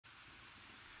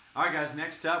All right, guys,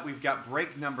 next up, we've got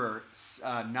break number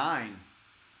 9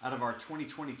 out of our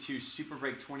 2022 Super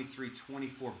Break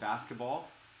 23-24 basketball.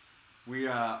 We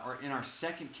are in our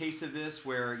second case of this,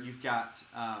 where you've got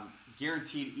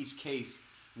guaranteed each case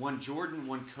 1 Jordan,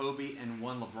 1 Kobe, and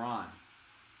 1 LeBron.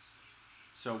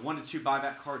 So 1 to 2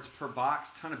 buyback cards per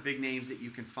box. Ton of big names that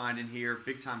you can find in here,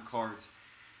 big time cards.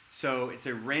 So it's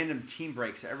a random team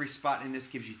break. So every spot in this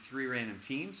gives you 3 random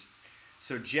teams.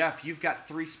 So Jeff, you've got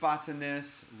 3 spots in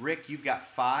this. Rick, you've got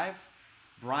 5.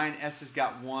 Brian S has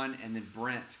got 1, and then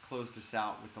Brent closed us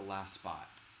out with the last spot.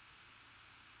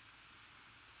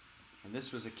 And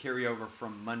this was a carryover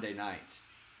from Monday night.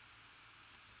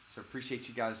 So appreciate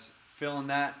you guys filling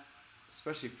that,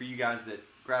 especially for you guys that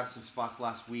grabbed some spots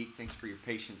last week. Thanks for your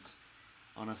patience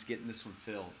on us getting this one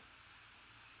filled.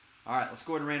 All right, let's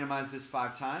go ahead and randomize this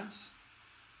 5 times.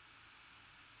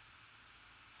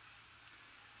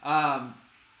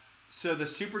 So the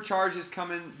Supercharge is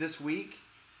coming this week.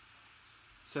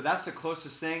 So that's the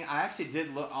closest thing. I actually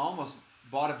did look, I almost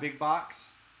bought a big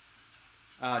box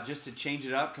just to change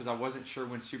it up because I wasn't sure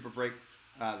when Super Break,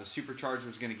 the Supercharge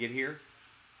was going to get here.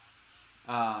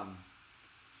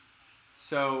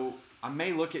 So I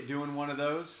may look at doing one of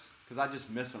those because I just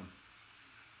miss them.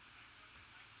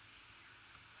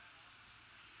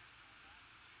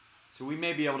 So we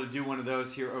may be able to do one of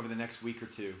those here over the next week or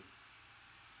 2.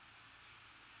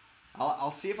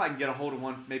 I'll see if I can get a hold of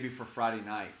one maybe for Friday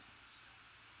night.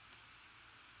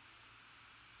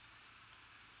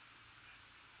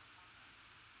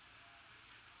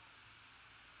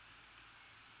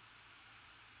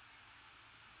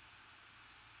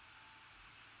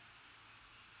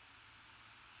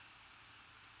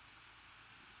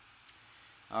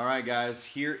 All right, guys,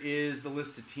 here is the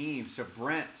list of teams. So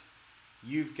Brent,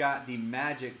 you've got the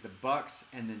Magic, the Bucks,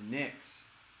 and the Knicks.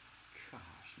 Gosh,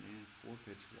 man,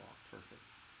 4-pitch walk.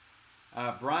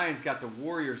 Perfect. Brian's got the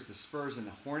Warriors, the Spurs, and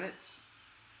the Hornets.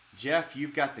 Jeff,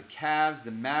 you've got the Cavs,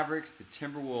 the Mavericks, the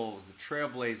Timberwolves, the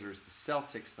Trailblazers, the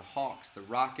Celtics, the Hawks, the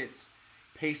Rockets,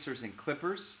 Pacers, and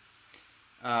Clippers.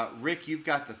 Rick, you've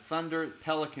got the Thunder,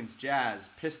 Pelicans, Jazz,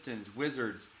 Pistons,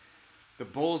 Wizards, the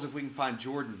Bulls, if we can find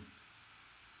Jordan.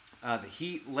 The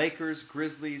Heat, Lakers,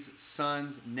 Grizzlies,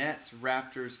 Suns, Nets,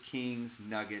 Raptors, Kings,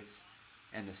 Nuggets,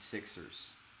 and the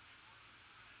Sixers.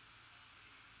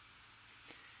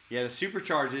 Yeah, the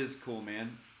Supercharge is cool,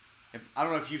 man. I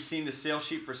don't know if you've seen the sale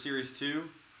sheet for Series 2,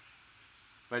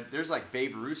 but there's like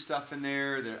Babe Ruth stuff in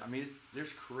there. I mean,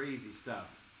 there's crazy stuff.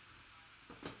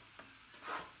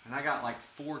 And I got like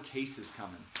 4 cases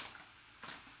coming.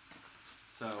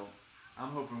 So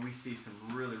I'm hoping we see some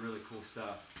really, really cool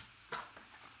stuff.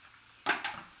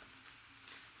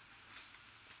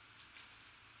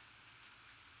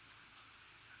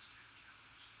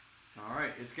 All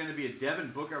right, it's going to be a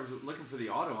Devin Booker. I was looking for the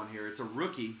auto on here. It's a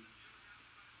rookie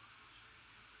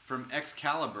from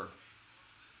Excalibur.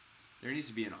 There needs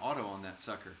to be an auto on that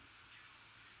sucker.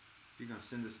 If you're going to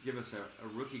send us, give us a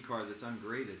rookie card that's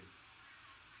ungraded.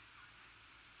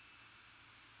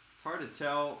 It's hard to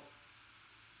tell.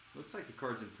 Looks like the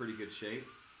card's in pretty good shape.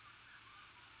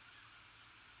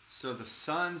 So the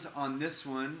Suns on this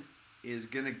one is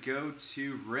going to go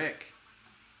to Rick.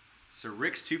 So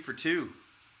Rick's 2 for 2.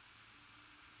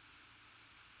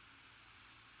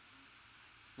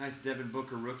 Nice Devin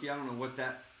Booker rookie. I don't know what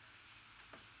that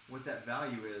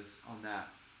value is on that.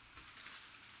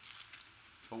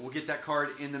 But we'll get that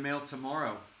card in the mail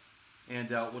tomorrow. And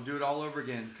we'll do it all over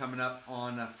again coming up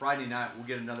on Friday night. We'll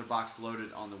get another box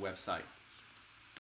loaded on the website.